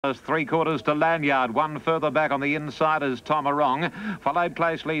3/4 to Lanyard. One further back on the inside is Tomarong, followed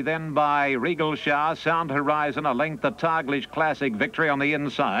closely then by Regal Shah, Sound Horizon, a length the Targlish Classic Victory on the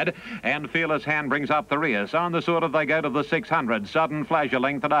inside, and Fearless Hand brings up the rear. So on the sort of they go to the 600. Sudden Flash, a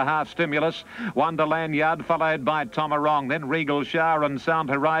length and a half Stimulus. One to Lanyard, followed by Tomarong, then Regal Shah and Sound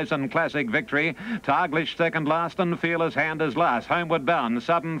Horizon Classic Victory. Targlish second last and Fearless Hand is last. Homeward bound,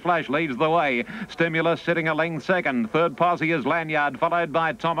 Sudden Flash leads the way. Stimulus sitting a length second. Third posse is Lanyard, followed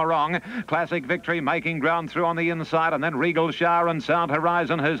by Tomarong. Classic Victory making ground through on the inside, and then Regal Shah and Sound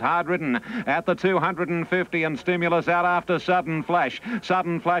Horizon, who's hard ridden at the 250, and Stimulus out after Sudden Flash.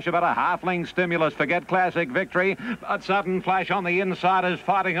 Sudden Flash about a half-length Stimulus. Forget Classic Victory, but Sudden Flash on the inside is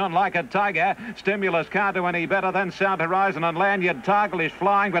fighting on like a tiger. Stimulus can't do any better than Sound Horizon and Lanyard. Targlish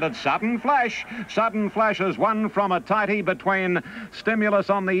flying, but it's Sudden Flash. Sudden Flash has won from a tighty between Stimulus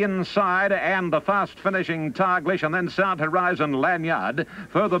on the inside and the fast finishing Targlish, and then Sound Horizon, Lanyard.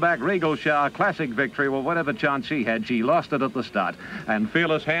 Further back, Regal Shah, Classic Victory. Well, whatever chance she had, she lost it at the start. And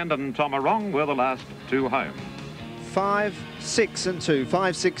Fearless Hand and Tomarong were the last two home. 5, 6 and 2.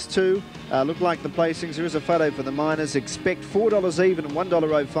 5, 6, 2. Look like the placings. There is a photo for the minors. Expect $4 even and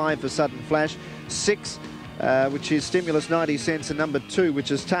 $1.05 for Sudden Flash. 6, which is Stimulus, 90 cents, and number 2,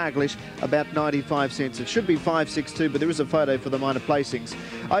 which is Targlish, about 95 cents. It should be 5, 6, 2, but there is a photo for the minor placings.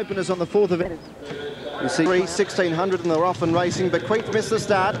 Openers on the 4th of... You see 1600 and they're off and racing. Bequeath missed the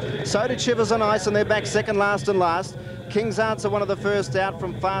start. So did Shivers on Ice, and they're back second last and last. King's Answer, one of the first out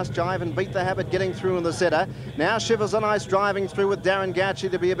from Fast Jive and Beat the Habit getting through in the setter. Now Shivers on Ice driving through with Darren Gauci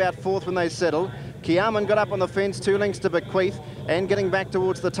to be about 4th when they settle. Kiaman got up on the fence, 2 lengths to Bequeath, and getting back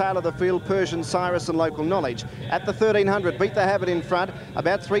towards the tail of the field, Persian Cyrus and Local Knowledge. At the 1300, Beat the Habit in front,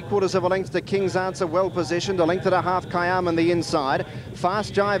 about 3/4 of a length to King's Answer, well positioned, a length and a half Kiaman the inside.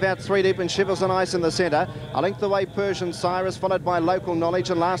 Fast Jive out 3 deep and Shivers on Ice in the centre. A length away Persian Cyrus, followed by Local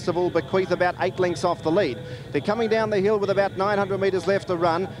Knowledge, and last of all Bequeath about 8 lengths off the lead. They're coming down the hill with about 900 metres left to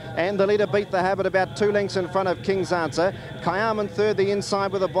run, and the leader Beat the Habit about 2 lengths in front of King's Answer. Kiaman third the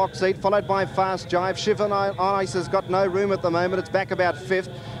inside with a box seat, followed by Fast Jive. Shivers on Ice has got no room at the moment. It's back about 5th.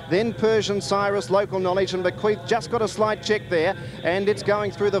 Then Persian Cyrus, Local Knowledge, and Bequeath just got a slight check there, and it's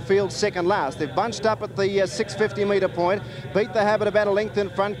going through the field second last. They've bunched up at the 650 metre point. Beat the Habit about a length in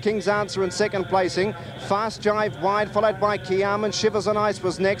front. King's Answer in second placing. Fast Jive wide, followed by Kiaman. Shivers on Ice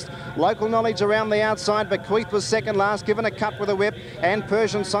was next. Local Knowledge around the outside. Bequeath was second last, given a cut with a whip, and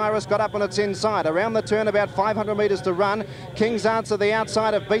Persian Cyrus got up on its inside. Around the turn, about 500 metres to run. King's Answer the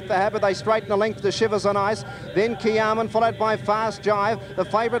outside of Beat the Habit. They straighten a length to Shivers on Ice. Then Kiaman, followed by Fast Jive. The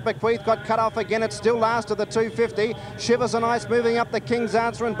favourite Bequeath got cut off again. It's still last at the 250. Shivers on Ice moving up the King's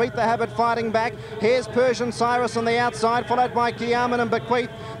Answer, and Beat the Habit fighting back. Here's Persian Cyrus on the outside, followed by Kiaman and Bequeath.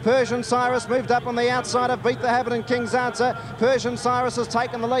 Persian Cyrus moved up on the outside of Beat the Habit and King's Answer. Persian Cyrus has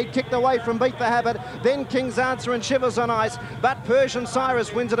taken the lead, kicked away from Beat the Habit, then King's Answer and Shivers on Ice, but Persian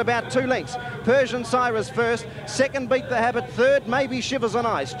Cyrus wins at about 2 lengths. Persian Cyrus first, second Beat the Habit, third maybe Shivers on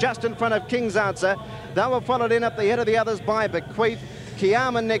Ice, just in front of King's Answer. They were followed in at the head of the others by Bequeath.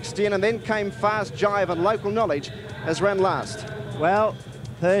 Kiaman next in, and then came Fast Jive, and Local Knowledge has run last. Well,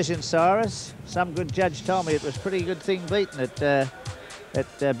 Persian Cyrus, some good judge told me it was a pretty good thing beaten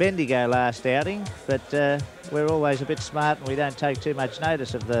at Bendigo last outing, but we're always a bit smart and we don't take too much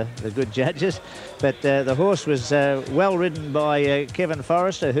notice of the good judges. But the horse was well ridden by Kevin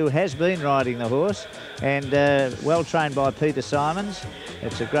Forrester, who has been riding the horse, and well trained by Peter Simons.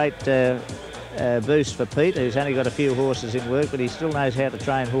 It's a great boost for Pete, who's only got a few horses in work, but he still knows how to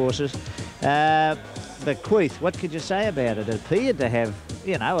train horses. Bequeath, what could you say about it? It appeared to have,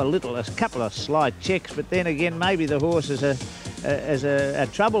 you know, a couple of slight checks, but then again, maybe the horse is a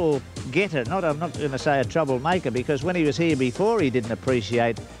trouble getter. I'm not going to say a troublemaker, because when he was here before, he didn't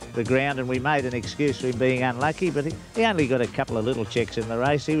appreciate the ground, and we made an excuse for him being unlucky, but he only got a couple of little checks in the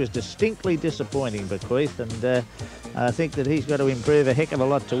race. He was distinctly disappointing, Bequeath, and I think that he's got to improve a heck of a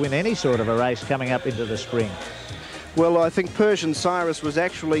lot to win any sort of a race coming up into the spring. Well, I think Persian Cyrus was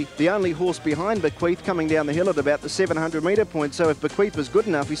actually the only horse behind Bequeath coming down the hill at about the 700 metre point. So if Bequeath was good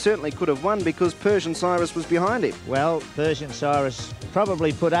enough, he certainly could have won, because Persian Cyrus was behind him. Well, Persian Cyrus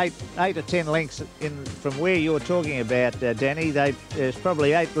probably put 8 or 10 lengths in from where you're talking about, Danny. There's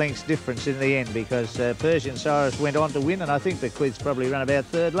probably 8 lengths difference in the end, because Persian Cyrus went on to win, and I think Bequeath's probably run about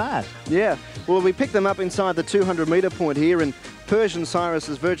third last. Yeah, well, we picked them up inside the 200 metre point here, and Persian Cyrus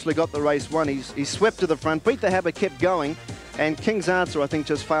has virtually got the race won. He's swept to the front. Beat the Habit kept going, and King's Answer, I think,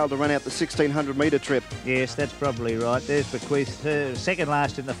 just failed to run out the 1600 metre trip. Yes, that's probably right. There's Bequeath, second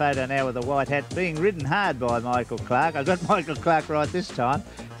last in the photo now with the white hat, being ridden hard by Michael Clark. I got Michael Clark right this time,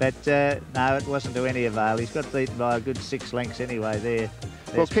 but no, it wasn't to any avail. He's got beaten by a good 6 lengths anyway there.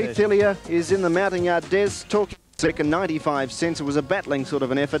 Well, Keith Hillier is in the mounting yard. Des talking second, 95 cents. It was a battling sort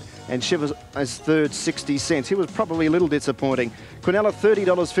of an effort, and Shivers as third, 60 cents. He was probably a little disappointing. Quinella,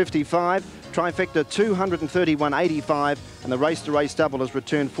 $30.55. Trifecta, $231.85. And the race-to-race double has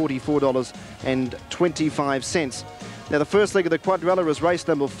returned $44.25. Now, the first leg of the quadrella is race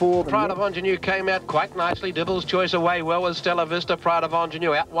number 4. Pride of Ingenue came out quite nicely. Dibble's Choice away well with Stella Vista. Pride of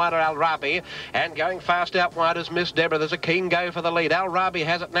Ingenue out wide Al Rabi, and going fast out wide is Miss Deborah. There's a keen go for the lead. Al Rabi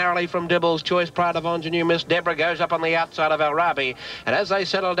has it narrowly from Dibble's Choice. Pride of Ingenue. Miss Deborah goes up on the outside of Al Rabi, and as they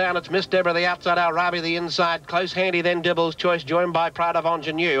settle down, it's Miss Deborah the outside, Al Rabi the inside. Close handy then Dibble's Choice, joined by Pride of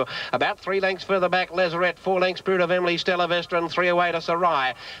Ingenue. About 3 lengths further back, Lazarette. 4 lengths Spirit of Emily, Stella Vista, and 3 away to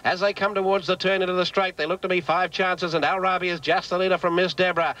Sarai. As they come towards the turn into the straight, they look to be 5 chances, and Al Rabi is just the leader from Miss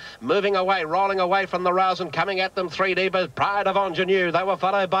Deborah. Moving away, rolling away from the rails and coming at them 3 deep as Pride of Ingenue. They were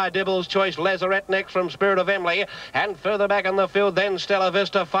followed by Dibble's Choice, Lazarette next from Spirit of Emily, and further back in the field then Stella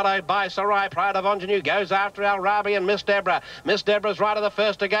Vista, followed by Sarai. Pride of Ingenue goes after Al Rabi and Miss Deborah. Miss Deborah's right of the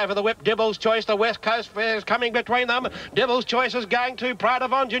first to go for the whip. Dibble's Choice, the West Coast Fair is coming between them. Dibble's Choice is going to Pride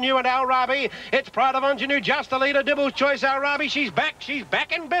of Ingenue and Al Rabi. It's Pride of Ingenue just the leader. Dibble's Choice, Al Rabi. She's back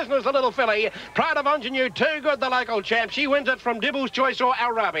in business, the little filly. Pride of Ingenue, too good, the local champ. She wins it from Dibble's Choice or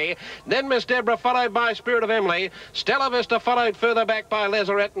Al Rabi. Then Miss Deborah followed by Spirit of Emily. Stella Vista followed further back by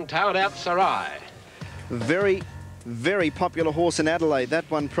Lazarette and towered out Sarai. Very popular horse in Adelaide. That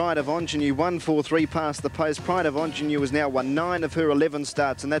one, Pride of Ingenue, 1-4-3 past the post. Pride of Ingenue has now won 9 of her 11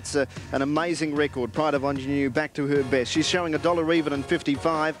 starts, and that's an amazing record. Pride of Ingenue back to her best. She's showing $1 even and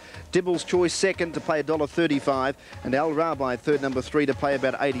 55. Dibble's Choice second to pay $1.35, and Al Rabi third, number 3, to pay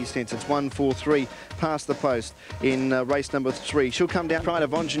about 80 cents. It's 1-4-3 past the post in race number 3. She'll come down. Pride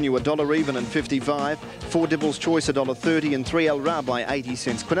of Ingenue $1 even and 55. 4 Dibble's Choice $1.30, and 3 Al Rabi 80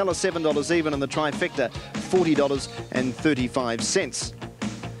 cents. Quinella $7 even, and the trifecta $40.35.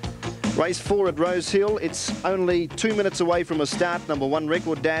 Race 4 at Rose Hill. It's only 2 minutes away from a start. Number 1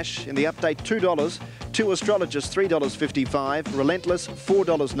 Record Dash in the update $2. 2 Astrologist $3.55. Relentless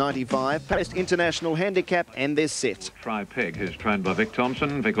 $4.95. Post International Handicap, and they're set. Try Peg, who's trained by Vic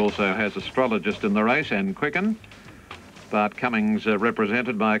Thompson. Vic also has Astrologist in the race and Quicken. Bart Cummings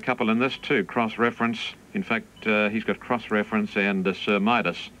represented by a couple in this too. Cross Reference. In fact, he's got Cross Reference and Sir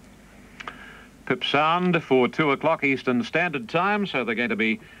Midas. Pip Sound for 2 o'clock Eastern Standard Time, so they're going to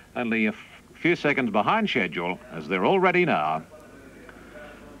be only a few seconds behind schedule, as they're all ready now.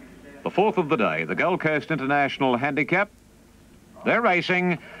 The 4th of the day, the Gold Coast International Handicap. They're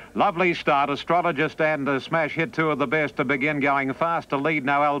racing. Lovely start. Astrologist and Smash Hit, 2 of the best to begin, going fast to lead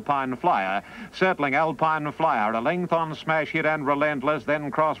now Alpine Flyer. Circling Alpine Flyer, a length on Smash Hit and Relentless,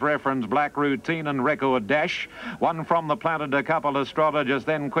 then Cross Reference, Black Routine and Record Dash. 1 from the Planted, a couple Astrologist,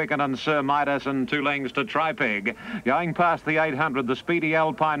 then Quicken and Sir Midas, and 2 lengths to Tripeg. Going past the 800, the speedy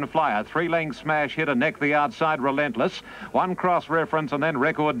Alpine Flyer. 3 lengths Smash Hit, a neck the outside Relentless. 1 Cross Reference and then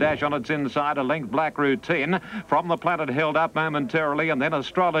Record Dash on its inside, a length Black Routine. From the Planted held up momentarily, and then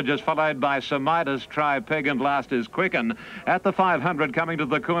Astrologist followed by Sir Midas, Tripeg, and last is Quicken. At the 500, coming to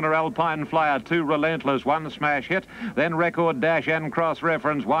the corner, Alpine Flyer, 2 Relentless, 1 Smash Hit, then Record Dash and Cross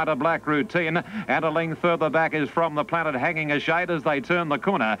Reference, wider Black Routine, and a length further back is From the Planet, hanging a shade as they turn the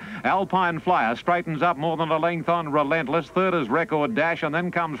corner. Alpine Flyer straightens up more than a length on Relentless. Third is Record Dash, and then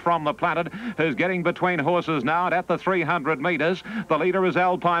comes From the Planet, who's getting between horses now. And at the 300 metres, the leader is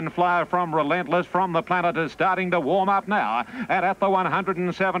Alpine Flyer from Relentless. From the Planet is starting to warm up now, and at the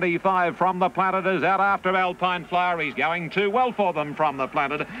 175, From the Planet is out after Alpine Flyer. He's going too well for them, From the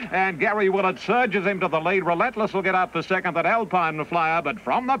Planet, and Gary Willett surges him to the lead. Relentless will get up for second at Alpine Flyer, but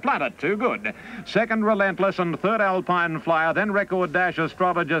From the Planet too good. Second Relentless, and third Alpine Flyer, then Record Dash,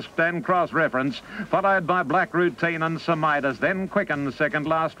 Astrologist and Cross Reference, followed by Black Routine and Sir Midas, then Quicken. Second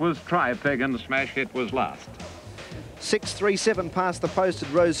last was Tripeg, and Smash Hit was last. 6.37 past the post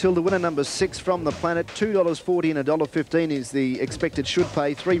at Rose Hill. The winner, number 6 From the Planet, $2.40 and $1.15 is the expected should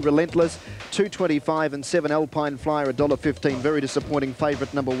pay. 3 Relentless, $2.25, and 7 Alpine Flyer, $1.15. Very disappointing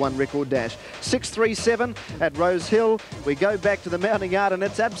favourite, number 1 Record Dash. 6.37 at Rose Hill. We go back to the mounting yard, and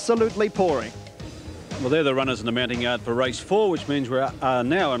it's absolutely pouring. Well, they're the runners in the mounting yard for race 4, which means we're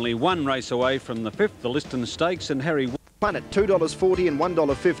now only 1 race away from the 5th, the Liston Stakes, and Harry Planet, $2.40 and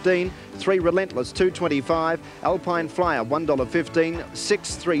 $1.15. 3 Relentless, $2.25. Alpine Flyer, $1.15.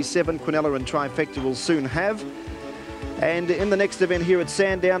 6.37 Quinella and Trifecta will soon have. And in the next event here at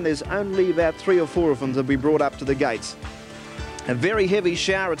Sandown, there's only about 3 or 4 of them to be brought up to the gates. A very heavy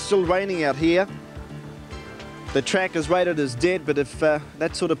shower. It's still raining out here. The track is rated as dead, but if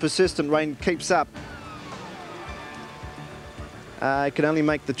that sort of persistent rain keeps up, it can only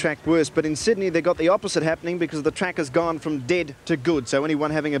make the track worse. But in Sydney, they've got the opposite happening because the track has gone from dead to good. So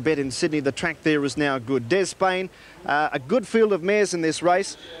anyone having a bet in Sydney, the track there is now good. Des Spain, a good field of mares in this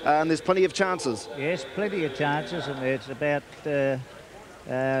race, and there's plenty of chances. Yes, plenty of chances, and there's about 2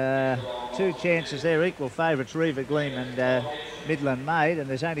 chances there, equal favourites, Riva Gleam and Midland Maid, and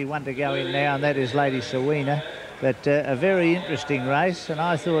there's only one to go in now, and that is Lady Sawina. But a very interesting race, and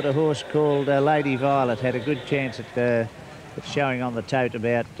I thought a horse called Lady Violet had a good chance at showing on the tote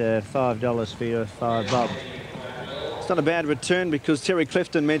about $5 for your 5 bob. It's not a bad return because Terry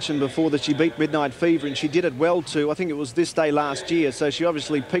Clifton mentioned before that she beat Midnight Fever, and she did it well too. I think it was this day last year, so she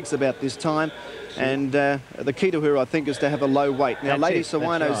obviously peaks about this time. And the key to her, I think, is to have a low weight. Now, Lady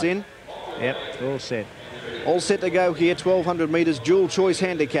Sawino's in. Yep, all set. All set to go here, 1,200 metres, dual choice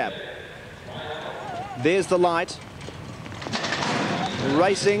handicap. There's the light.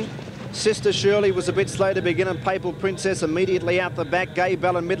 Racing. Sister Shirley was a bit slow to begin, and Papal Princess immediately out the back. Gay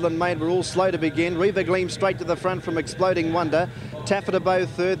Bell and Midland Maid were all slow to begin. Riva Gleam straight to the front from Exploding Wonder. Taffeta Bow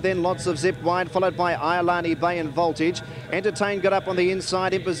third, then Lots of Zip wide, followed by Iolani Bay and Voltage. Entertain got up on the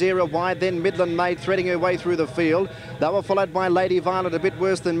inside, Impazera wide, then Midland Maid threading her way through the field. They were followed by Lady Violet, a bit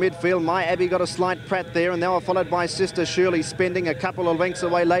worse than midfield. My Abbey got a slight prat there, and they were followed by Sister Shirley spending a couple of lengths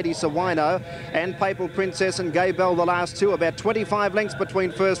away, Lady Sawino and Papal Princess and Gay Bell the last two. About 25 lengths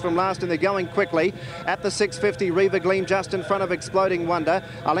between first from last, and they're going quickly. At the 650, Riva Gleam just in front of Exploding Wonder.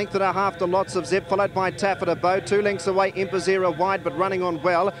 A length and a half to Lots of Zip, followed by Taffeta Bow. 2 lengths away, Impazera wide, but running on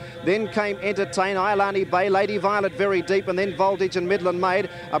well. Then came Entertain, Iolani Bay, Lady Violet very deep, and then Voltage and Midland Maid.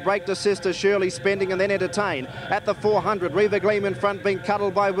 A break to Sister Shirley spending, and then Entertain. At the 400, Riva Gleam in front, being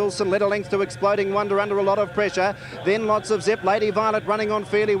cuddled by Wilson. Led a length to Exploding Wonder under a lot of pressure. Then Lots of Zip, Lady Violet running on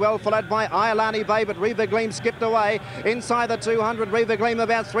fairly well, followed by Iolani Bay, but Riva Gleam skipped away. Inside the 200, Riva Gleam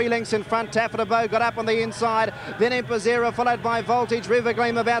about 3 lengths in front. Taffeta Bow got up on the inside. Then Impazera followed by Voltage. Riva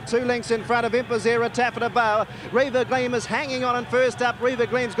Gleam about 2 lengths in front of Impazera, Taffeta Bow. Riva Gleam is hanging on, and first up, Riva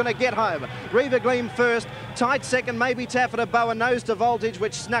Gleam's going to get home. Riva Gleam first, tight second, maybe Taffeta Bow, a nose to Voltage,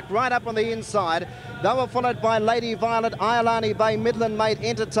 which snuck right up on the inside. They were followed by Lady Violet, Iolani Bay, Midland Maid,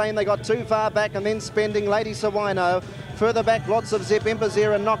 Entertain. They got too far back, and then spending Lady Sawino. Further back, Lots of Zip,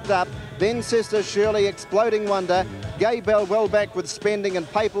 Impazera knocked up. Then Sister Shirley, Exploding Wonder. Gay Bell well back with spending,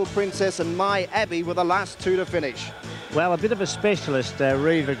 and Papal Princess and My Abbey were the last two to finish. Well, a bit of a specialist,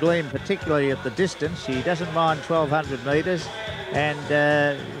 Riva Gleam, particularly at the distance. She doesn't mind 1,200 metres,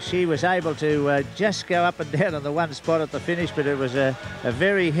 and she was able to just go up and down on the one spot at the finish, but it was a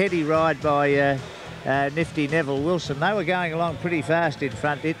very heady ride by nifty Neville Wilson. They were going along pretty fast in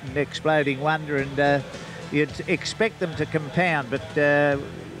front, it and Exploding Wonder, and you'd expect them to compound, but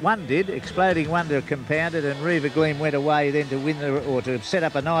one did. Exploding Wonder compounded, and Riva Gleam went away then to win or to set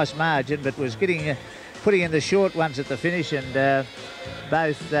up a nice margin, but was putting in the short ones at the finish, and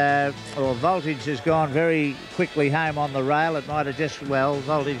Voltage has gone very quickly home on the rail. It might have just, well,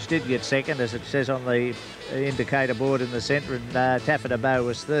 Voltage did get second, as it says on the indicator board in the centre, and Taffeta Bow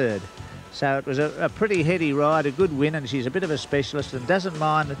was third. So it was a pretty heady ride, a good win, and she's a bit of a specialist and doesn't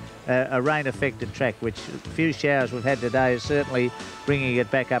mind a rain-affected track, which a few showers we've had today is certainly bringing it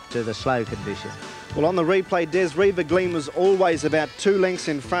back up to the slow condition. Well, on the replay, Des, Riva Gleam was always about 2 lengths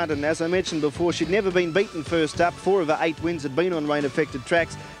in front, and as I mentioned before, she'd never been beaten first up. 4 of her 8 wins had been on rain-affected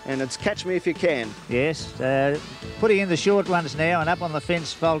tracks, and it's catch me if you can. Yes, putting in the short ones now, and up on the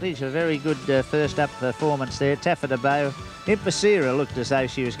fence, Voltage, a very good first up performance there. Taffeta Bow. Impacera looked as though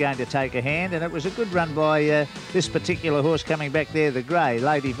she was going to take a hand, and it was a good run by this particular horse coming back there, the grey,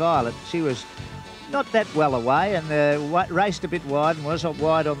 Lady Violet. She was not that well away, and raced a bit wide and was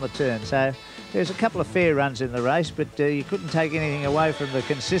wide on the turn. So there's a couple of fair runs in the race, but you couldn't take anything away from the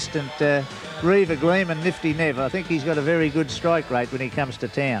consistent Riva Gleam and Nifty Nev. I think he's got a very good strike rate when he comes to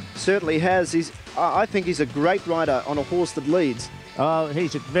town. Certainly has. I think he's a great rider on a horse that leads. Oh,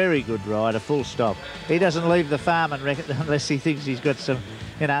 he's a very good rider, full stop. He doesn't leave the farm unless he thinks he's got some,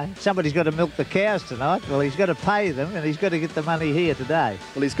 somebody's got to milk the cows tonight. Well, he's got to pay them, and he's got to get the money here today.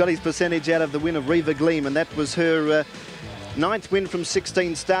 Well, he's got his percentage out of the win of Riva Gleam, and that was her 9th win from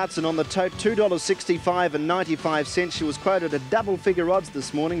 16 starts, and on the tote, $2.65 and 95 cents. She was quoted at double-figure odds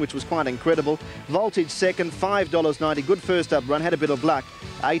this morning, which was quite incredible. Voltage second, $5.90. Good first up run, had a bit of luck.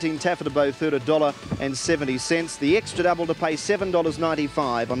 18 Taffeta Bow third, $1.70. The extra double to pay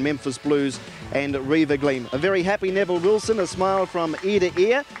 $7.95 on Memphis Blues and Riva Gleam. A very happy Neville Wilson, a smile from ear to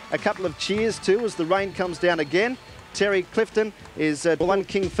ear. A couple of cheers too as the rain comes down again. Terry Clifton is at One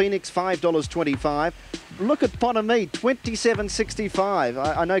King Phoenix, $5.25. Look at Ponamee,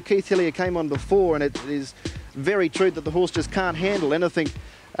 $27.65. I know Keith Hillier came on before, and it is very true that the horse just can't handle anything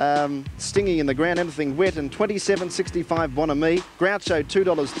Stinging in the ground, anything wet, and 27.65 Bonami. Groucho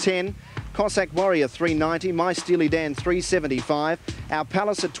 $2.10. Cossack Warrior $3.90. My Steely Dan $3.75. Our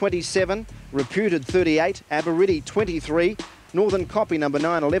Palace at 27. Reputed $38. Aberidi $23. Northern Copy number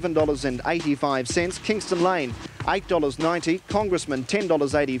 9 $11.85. Kingston Lane $8.90. Congressman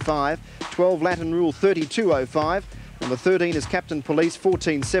 $10.85. 12 Latin Rule $32.05. Number 13 is Captain Police,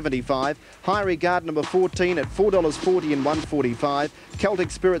 $14.75. High Regard number 14 at $4.40 and $1.45.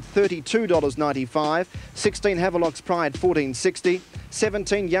 Celtic Spirit, $32.95. 16 Havelock's Pride, $14.60.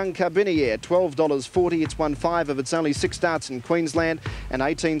 17 Young Carabinier, $12.40. It's won 5 of its only 6 starts in Queensland. And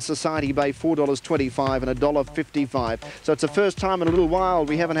 18 Society Bay, $4.25 and $1.55. So it's the first time in a little while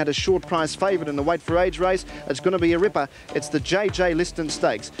we haven't had a short price favourite in the Weight for Age race. It's going to be a ripper. It's the JJ Liston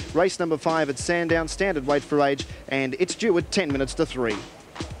Stakes. Race number 5 at Sandown, standard weight for age, and it's due at 10 minutes to 3.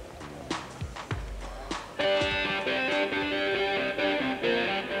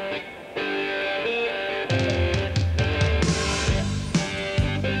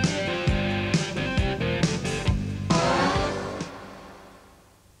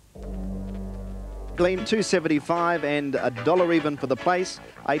 Gleam $2.75 and $1 even for the place.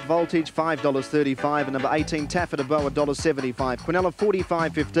 8 Voltage $5.35 and number 18 Taffeta Bow $1.75. Quinella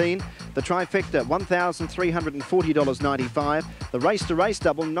 $45.15. The trifecta $1,340.95. The race to race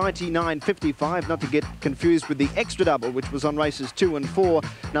double $99.55. Not to get confused with the extra double, which was on races 2 and 4.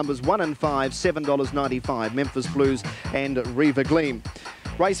 Numbers 1 and 5 $7.95. Memphis Blues and Riva Gleam.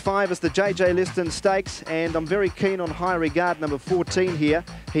 Race 5 is the JJ Liston Stakes, and I'm very keen on High Regard, number 14 here.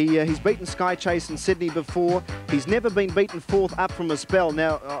 He's beaten Sky Chase in Sydney before. He's never been beaten 4th up from a spell.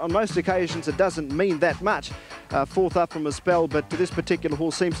 Now, on most occasions, it doesn't mean that much, 4th up from a spell, but this particular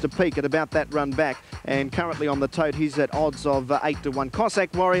horse seems to peak at about that run back, and currently on the tote, he's at odds of 8 to 1.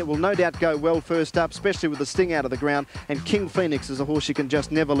 Cossack Warrior will no doubt go well first up, especially with the sting out of the ground, and King Phoenix is a horse you can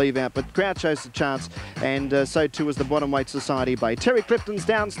just never leave out, but Groucho's a chance, and so too is the Bottom Weight Society Bay. Terry Clifton's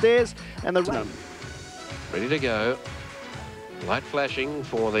downstairs, and the run. Ready to go. Light flashing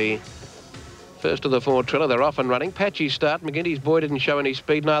for the first of the 4 Triller. They're off and running. Patchy start. McGinty's Boy didn't show any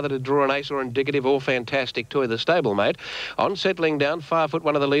speed, neither did Draw an Ace or Indicative or Fantastic Toy, the stablemate. On settling down, 5 foot,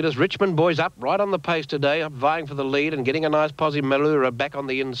 one of the leaders. Richmond Boy's up right on the pace today, up vying for the lead and getting a nice posse Malura back on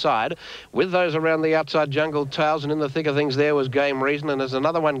the inside. With those around the outside, Jungle Tales, and in the thick of things there was Game Reason, and there's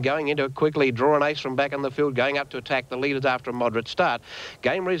another one going into it quickly. Draw an Ace from back in the field, going up to attack the leaders after a moderate start.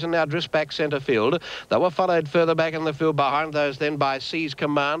 Game Reason now drifts back centre field. They were followed further back in the field behind those then by Seas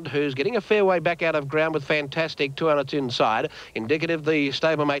Command, who's getting a fair way back out of ground with Fantastic Toy on its inside. Indicative, the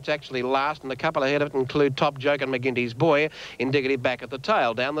stablemates actually last, and a couple ahead of it include Top Joke and McGinty's Boy. Indicative back at the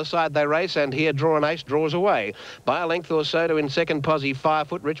tail. Down the side they race, and here Draw an Ace draws away by a length or so to in second posse 5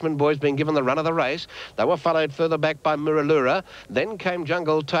 foot. Richmond Boy's been given the run of the race. They were followed further back by Muralura. Then came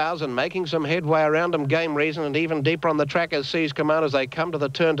Jungle Tales, and making some headway around them, Game Reason, and even deeper on the track as Seas Command as they come to the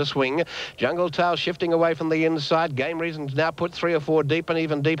turn to swing. Jungle Tales shifting away from the inside. Game Reason's now put 3 or 4 deep, and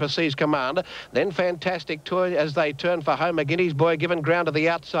even deeper Seas Command. Then Fantastic Toy as they turn for home. McGinty's Boy given ground to the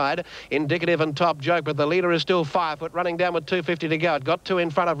outside. Indicative and Top Joke, but the leader is still 5 foot, running down with 2.50 to go. It got 2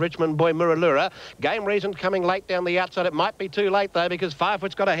 in front of Richmond Boy Muralura. Game Reason coming late down the outside. It might be too late though, because 5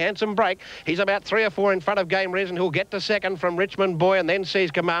 foot's got a handsome break. He's about 3 or 4 in front of Game Reason, who'll get to second from Richmond Boy and then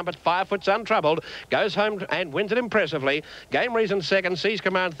Seas Command, but 5 foot's untroubled. Goes home and wins it impressively. Game Reason second, Seas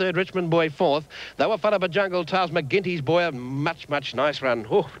Command third, Richmond Boy 4th. They were followed by Jungle Tales. McGinty's Boy, a much nice run.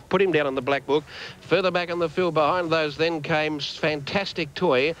 Oh, put him down on the black book. Further back in the field behind those then came Fantastic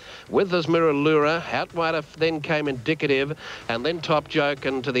Toy with this Muralura. Out wider then came Indicative, and then Top Joke,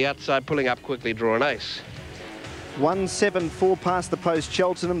 and to the outside pulling up quickly Draw an Ace. 174 past the post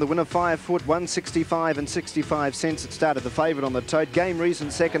Cheltenham. The winner 5 foot, 165 and 65 cents. It started the favourite on the tote. Game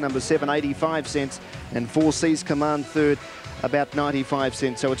Reason second, number 7, 85 cents, and 4 Seas Command third, about 95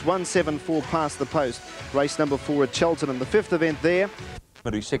 cents. So it's 174 past the post. Race number 4 at Cheltenham. The 5th event there.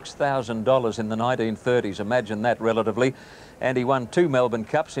 $6,000 in the 1930s, imagine that relatively. And he won 2 Melbourne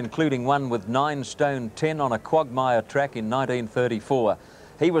Cups, including one with 9 stone 10 on a quagmire track in 1934.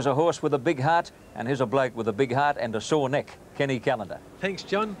 He was a horse with a big heart, and here's a bloke with a big heart and a sore neck. Kenny Callender. Thanks,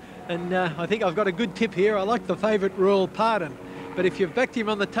 John. And I think I've got a good tip here. I like the favourite Royal Pardon. But if you've backed him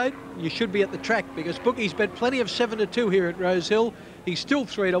on the tote, you should be at the track, because bookies bet plenty of 7 to 2 here at Rosehill. He's still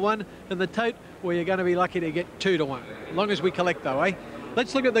 3 to 1, and the tote, well, you're going to be lucky to get 2 to 1. As long as we collect though, eh?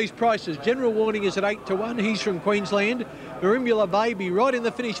 Let's look at these prices. General Warning is at 8 to 1. He's from Queensland. Marimbula Baby, right in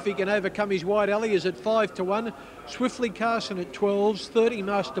the finish if he can overcome his wide alley, is at 5 to 1. Swiftly Carson at 12s. 30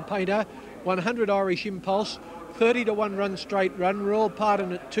 Master Painter. 100 Irish Impulse. 30 to 1 Run Straight Run. Royal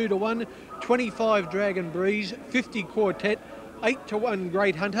Pardon at 2 to 1. 25 Dragon Breeze. 50 Quartet. 8 to 1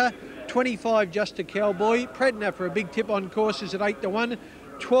 Great Hunter, 25 Just a Cowboy, Predna for a big tip on course is at 8 to 1,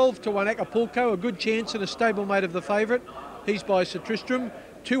 12 to 1 Acapulco, a good chance and a stablemate of the favourite. He's by Sir Tristram.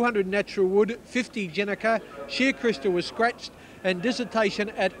 200 Natural Wood, 50 Jenica, Sheer Crystal was scratched, and Dissertation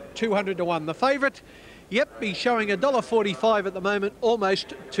at 200 to 1. The favourite, yep, he's showing $1.45 at the moment,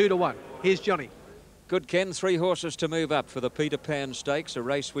 almost 2 to 1. Here's Johnny. Good, Ken. 3 horses to move up for the Peter Pan Stakes, a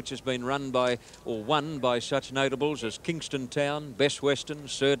race which has been run by, or won by, such notables as Kingston Town, Best Western,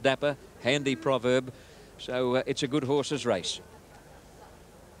 Sir Dapper, Handy Proverb. So it's a good horses race.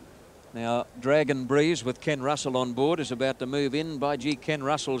 Now, Dragon Breeze with Ken Russell on board is about to move in. By gee, Ken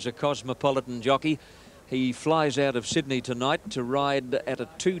Russell's a cosmopolitan jockey. He flies out of Sydney tonight to ride at a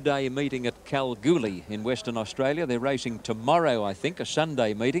 2-day meeting at Kalgoorlie in Western Australia. They're racing tomorrow, I think, a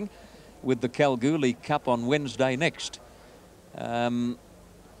Sunday meeting, with the Kalgoorlie Cup on Wednesday next. Ken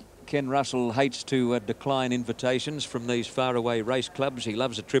Russell hates to decline invitations from these faraway race clubs. He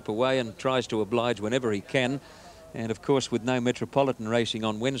loves a trip away and tries to oblige whenever he can. And of course, with no metropolitan racing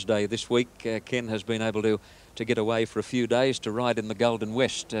on Wednesday this week, Ken has been able to get away for a few days to ride in the Golden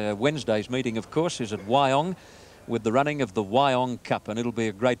West. Wednesday's meeting, of course, is at Wyong with the running of the Wyong Cup, and it'll be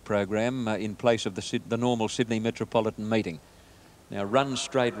a great program in place of the normal Sydney metropolitan meeting. Now, Run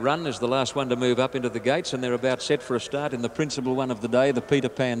Straight Run is the last one to move up into the gates, and they're about set for a start in the principal one of the day, the Peter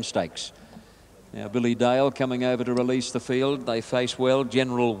Pan Stakes. Now, Billy Dale coming over to release the field. They face well.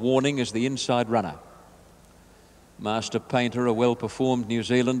 General Warning is the inside runner. Master Painter, a well-performed New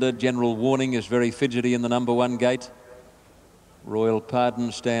Zealander. General Warning is very fidgety in the number 1 gate. Royal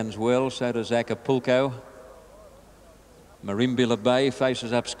Pardon stands well, so does Acapulco. Marimbula Bay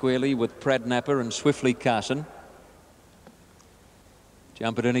faces up squarely with Pradnapper and Swiftly Carson.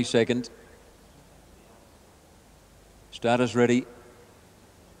 Jump at any second. Starters ready.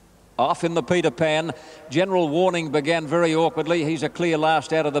 Off in the Peter Pan. General Warning began very awkwardly. He's a clear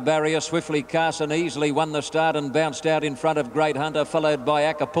last out of the barrier. Swiftly Carson easily won the start and bounced out in front of Great Hunter, followed by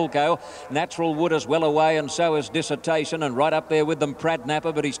Acapulco. Natural Wood is well away, and so is Dissertation, and right up there with them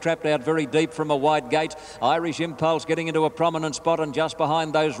Pradnapper, but he's trapped out very deep from a wide gate. Irish Impulse getting into a prominent spot, and just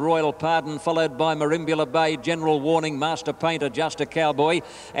behind those Royal Pardon, followed by Marimbula Bay, General Warning, Master Painter, Just a Cowboy,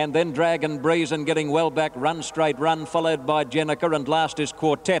 and then Dragon Breeze, and getting well back Run Straight Run, followed by Jenica, and last is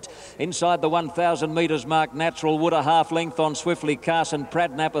Quartet. Inside the 1,000 metres mark, Natural Wood a half length on Swiftly Carson,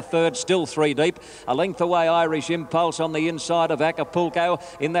 Pradnapper third, still 3 deep. A length away Irish Impulse on the inside of Acapulco.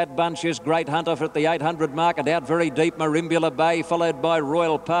 In that bunch is Great Hunter at the 800 mark, and out very deep Marimbula Bay, followed by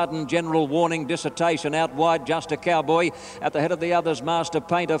Royal Pardon, General Warning, Dissertation, out wide Just a Cowboy. At the head of the others, Master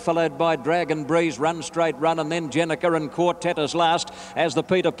Painter, followed by Dragon Breeze, Run Straight Run, and then Jenica, and Quartet as last as the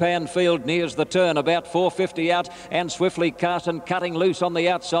Peter Pan field nears the turn. About 450 out, and Swiftly Carson cutting loose on the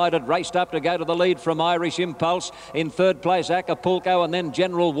outside. It raced up to go to the lead from Irish Impulse. In third place Acapulco, and then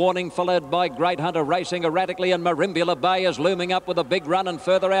General Warning, followed by Great Hunter racing erratically, and Marimbula Bay is looming up with a big run, and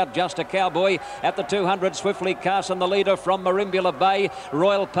further out Just a Cowboy. At the 200, Swiftly Carson the leader from Marimbula Bay.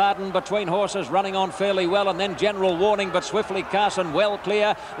 Royal Pardon between horses running on fairly well, and then General Warning, but Swiftly Carson well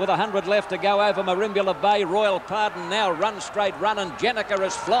clear with 100 left to go over Marimbula Bay. Royal Pardon now Run Straight Run, and Jenica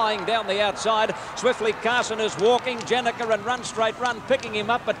is flying down the outside. Swiftly Carson is walking. Jenica and Run Straight Run picking him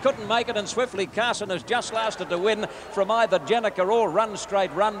up, but couldn't make it, and Swiftly Carson has just lasted to win from either Jenica or Run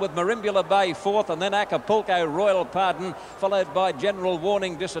Straight Run, with Marimbula Bay fourth, and then Acapulco, Royal Pardon, followed by General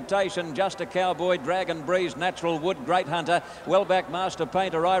Warning, Dissertation, Just a Cowboy, Dragon Breeze, Natural Wood, Great Hunter, well back Master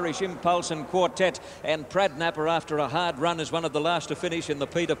Painter, Irish Impulse, and Quartet, and Pradnapper after a hard run is one of the last to finish in the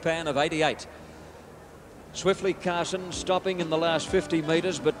Peter Pan of 88. Swiftly Carson stopping in the last 50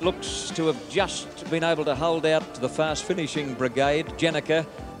 metres, but looks to have just been able to hold out to the fast finishing brigade, Jenica,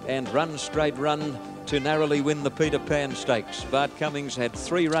 and Run Straight Run to narrowly win the Peter Pan Stakes. Bart Cummings had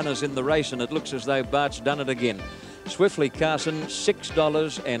 3 runners in the race, and it looks as though Bart's done it again. Swiftly Carson,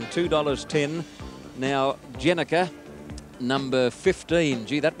 $6 and $2.10. Now Jenica, number 15.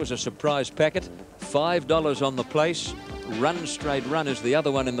 Gee, that was a surprise packet. $5 on the place. Run Straight Run is the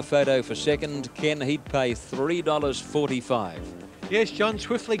other one in the photo for second. Ken, he'd pay $3.45. Yes, John,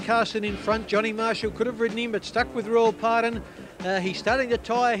 Swiftly Carson in front. Johnny Marshall could have ridden him, but stuck with Royal Pardon. He's starting to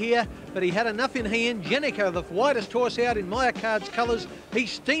tire here, but he had enough in hand. Jenica, the widest horse out in Myocard's colours.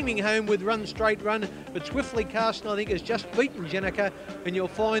 He's steaming home with Run Straight Run, but Swiftly Carson, I think, has just beaten Jenica, and you'll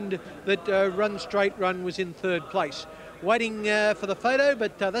find that Run Straight Run was in third place. Waiting for the photo,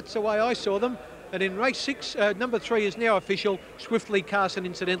 but that's the way I saw them. And in race 6, number 3 is now official, Swiftly Carson,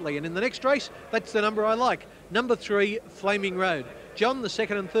 incidentally. And in the next race, that's the number I like. Number 3, Flaming Road. John, the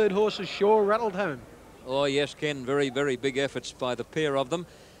second and third horses sure rattled home. Oh, yes, Ken, very, very big efforts by the pair of them.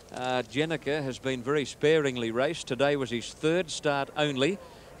 Jenica has been very sparingly raced. Today was his third start only.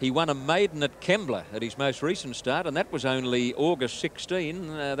 He won a maiden at Kembla at his most recent start, and that was only August 16.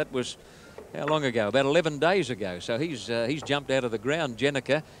 That was how long ago? About 11 days ago. So he's jumped out of the ground.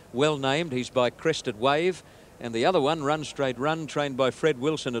 Jenica, well named. He's by Crested Wave. And the other one, Run Straight Run, trained by Fred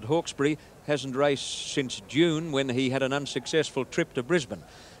Wilson at Hawkesbury, hasn't raced since June when he had an unsuccessful trip to Brisbane.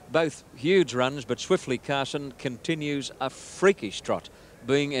 Both huge runs, but Swiftly Carson continues a freakish trot,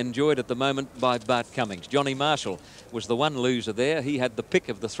 being enjoyed at the moment by Bart Cummings. Johnny Marshall was the one loser there. He had the pick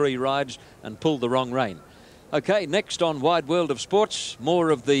of the 3 rides and pulled the wrong rein. OK, next on Wide World of Sports,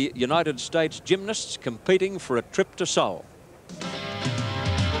 more of the United States gymnasts competing for a trip to Seoul.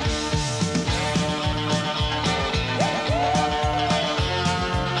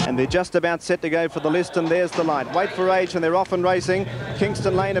 And they're just about set to go for the list, and there's the light. Wait for Age, and they're off and racing.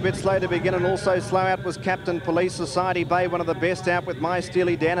 Kingston Lane a bit slow to begin, and also slow out was Captain Police. Society Bay, one of the best out with My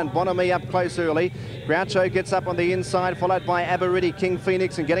Steely Dan, and Bonamy up close early. Groucho gets up on the inside, followed by Aberidi, King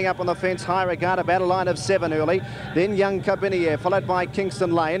Phoenix, and getting up on the fence, High Regard, about a line of 7 early. Then Young Cabinier, followed by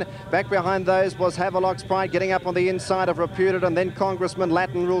Kingston Lane. Back behind those was Havelock's Pride, getting up on the inside of Reputed, and then Congressman,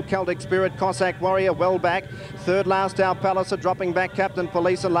 Latin Rule, Celtic Spirit, Cossack Warrior, well back. Third last, our Palliser, dropping back Captain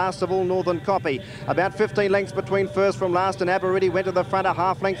Police, and last of all, Northern Copy. About 15 lengths between first from last, and Aberidi went to the front, a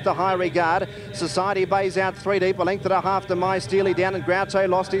half length to High Regard. Society Bay's out 3 deep, a length and a half to My Steely down, and Groucho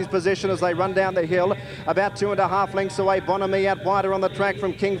lost his position as they run down the hill. About 2.5 lengths away, Bonamy out wider on the track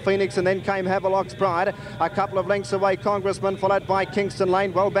from King Phoenix, and then came Havelock's Pride. A couple of lengths away, Congressman, followed by Kingston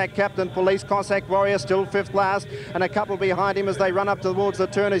Lane. Well back, Captain Police, Cossack Warrior still 5th last, and a couple behind him as they run up towards the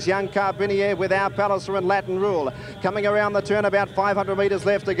turn is Young Carbinier with our Palliser and Latin Rule. Coming around the turn, about 500 metres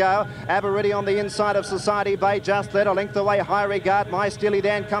left to go. Aberidi on the inside of Society Bay, just led a length away, High Regard. My Steely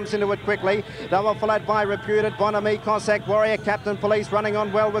Dan comes into it quickly. They were followed by Reputed, Bonamy, Cossack Warrior, Captain Police running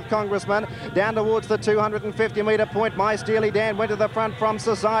on well with Congressman. Down towards the 250 metre point, My Steely Dan went to the front from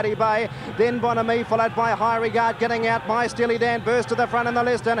Society Bay. Then Bonamy followed by High Regard getting out. My Steely Dan burst to the front in the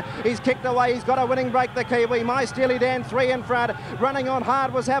list, and he's kicked away. He's got a winning break, the Kiwi. My Steely Dan 3 in front. Running on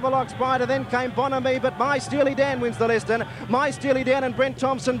hard was Havelock's Pride, and then came Bonamy, but My Steely Dan wins the list, and My Steely Dan and Brent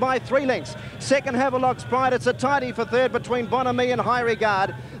Thompson by 3 lengths. Second, Havelock's Pride. It's a tidy for third between Bonamy and High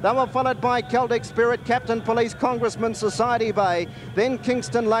Regard. They were followed by Celtic Spirit, Captain Police, Congressman, Society Bay, then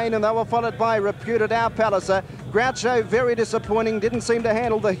Kingston Lane, and they were followed by Reputed, our Palliser. Groucho, very disappointing, didn't seem to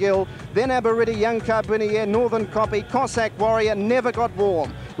handle the hill. Then Aberidi, Young Carbinier, Northern Copy, Cossack Warrior, never got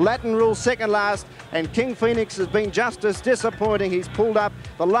warm. Latin Rule second last, and King Phoenix has been just as disappointing. He's pulled up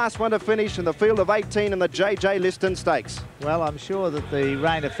the last one to finish in the field of 18 in the JJ Liston Stakes. Well, I'm sure that the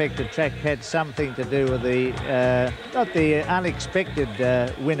rain-affected track had something to do with the, not the unexpected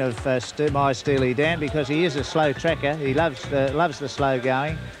win of My Steely Dan, because he is a slow tracker. He loves the slow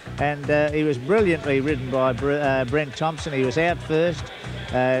going, and he was brilliantly ridden by Brent Thompson. He was out first,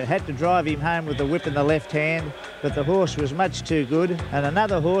 had to drive him home with the whip in the left hand, but the horse was much too good. And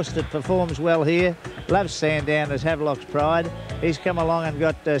another horse that performs well here, loves Sandown, as Havelock's Pride. He's come along and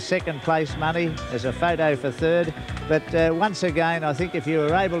got second place money as a photo for third. But once again, I think if you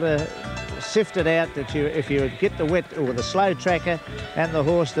were able to sift it out, that if you would get the wet or the slow tracker and the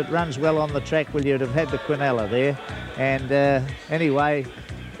horse that runs well on the track, well, you'd have had the Quinella there. And anyway,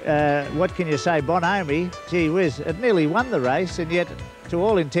 what can you say? Bonamy, gee whiz, it nearly won the race, and yet to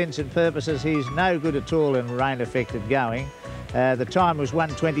all intents and purposes he's no good at all in rain-affected going. The time was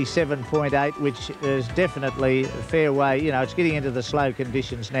 1:27.8, which is definitely a fair way. You know, it's getting into the slow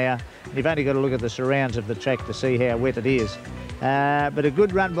conditions now. You've only got to look at the surrounds of the track to see how wet it is. But a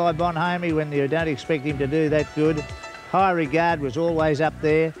good run by Bonamy when you don't expect him to do that good. High Regard was always up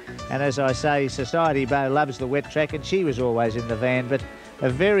there, and as I say, Society Bay loves the wet track, and she was always in the van. But a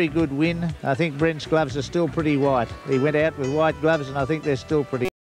very good win. I think Brent's gloves are still pretty white. He went out with white gloves, and I think they're still pretty